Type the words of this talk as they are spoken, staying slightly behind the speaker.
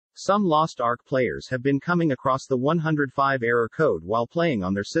Some Lost Ark players have been coming across the 105 error code while playing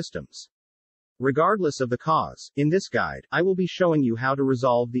on their systems. Regardless of the cause, in this guide, I will be showing you how to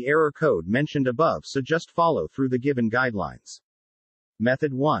resolve the error code mentioned above, so just follow through the given guidelines.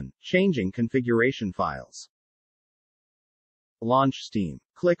 Method 1. Changing configuration files. Launch Steam.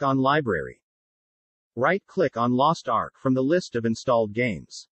 Click on Library. Right-click on Lost Ark from the list of installed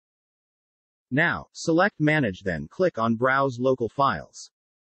games. Now, select Manage, then click on Browse Local Files.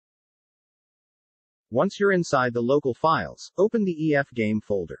 Once you're inside the local files, open the EF game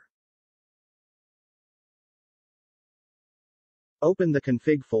folder. Open the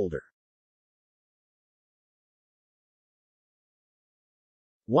config folder.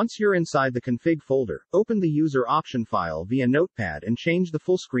 Once you're inside the config folder, open the user option file via Notepad and change the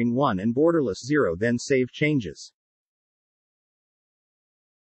fullscreen 1 and borderless 0, then save changes.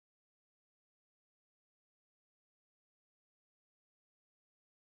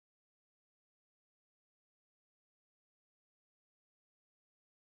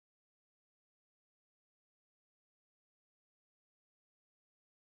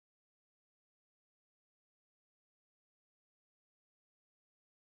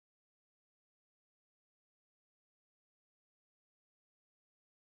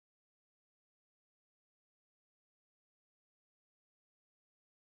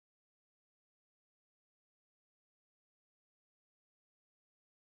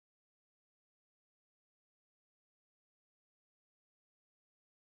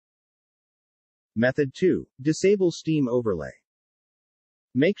 Method 2. Disable Steam Overlay.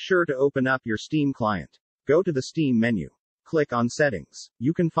 Make sure to open up your Steam client. Go to the Steam menu. Click on Settings.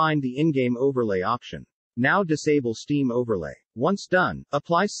 You can find the in-game overlay option. Now disable Steam Overlay. Once done,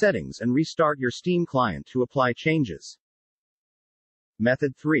 apply settings and restart your Steam client to apply changes.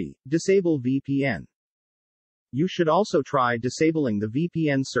 Method 3. Disable VPN. You should also try disabling the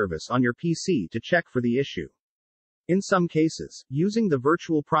VPN service on your PC to check for the issue. In some cases, using the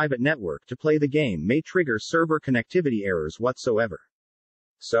virtual private network to play the game may trigger server connectivity errors whatsoever.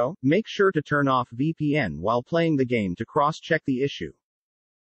 So, make sure to turn off VPN while playing the game to cross-check the issue.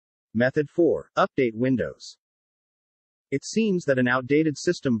 Method 4. Update Windows. It seems that an outdated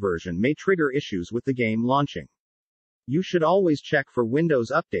system version may trigger issues with the game launching. You should always check for Windows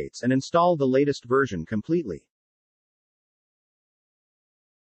updates and install the latest version completely.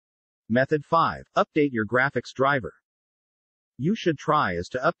 Method 5. Update your graphics driver. You should try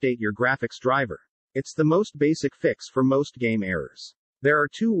to update your graphics driver. It's the most basic fix for most game errors. There are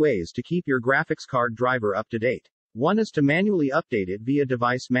two ways to keep your graphics card driver up to date. One is to manually update it via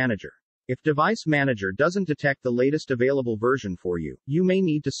Device Manager. If Device Manager doesn't detect the latest available version for you, you may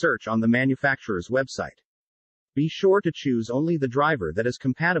need to search on the manufacturer's website. Be sure to choose only the driver that is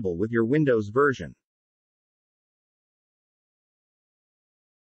compatible with your Windows version.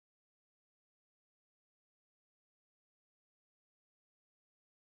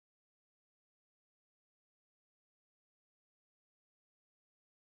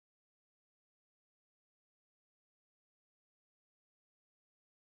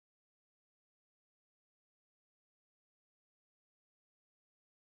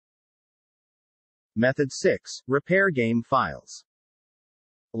 Method 6. Repair game files.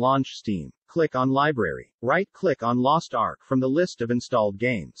 Launch Steam. Click on Library. Right-click on Lost Ark from the list of installed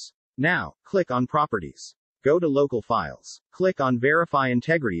games. Now, click on Properties. Go to Local Files. Click on Verify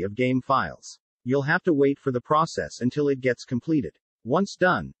Integrity of Game Files. You'll have to wait for the process until it gets completed. Once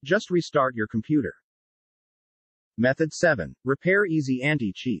done, just restart your computer. Method 7. Repair Easy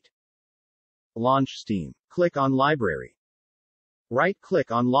Anti-Cheat. Launch Steam. Click on Library.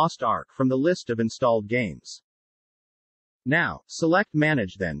 Right-click on Lost Ark from the list of installed games. Now, select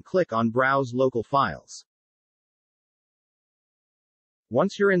Manage, then click on Browse Local Files.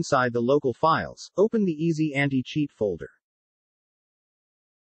 Once you're inside the local files, open the Easy Anti-Cheat folder.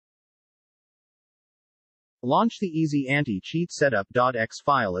 Launch the Easy Anti-Cheat Setup.exe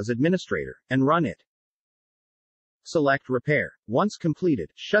file as administrator, and run it. Select Repair. Once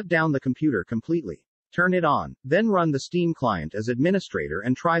completed, shut down the computer completely. Turn it on, then run the Steam client as administrator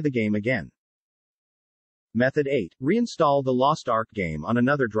and try the game again. Method 8. Reinstall the Lost Ark game on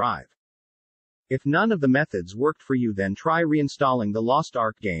another drive. If none of the methods worked for you, then try reinstalling the Lost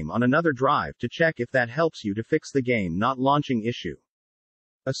Ark game on another drive to check if that helps you to fix the game not launching issue.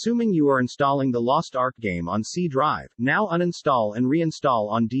 Assuming you are installing the Lost Ark game on C drive, now uninstall and reinstall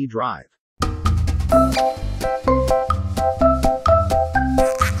on D drive.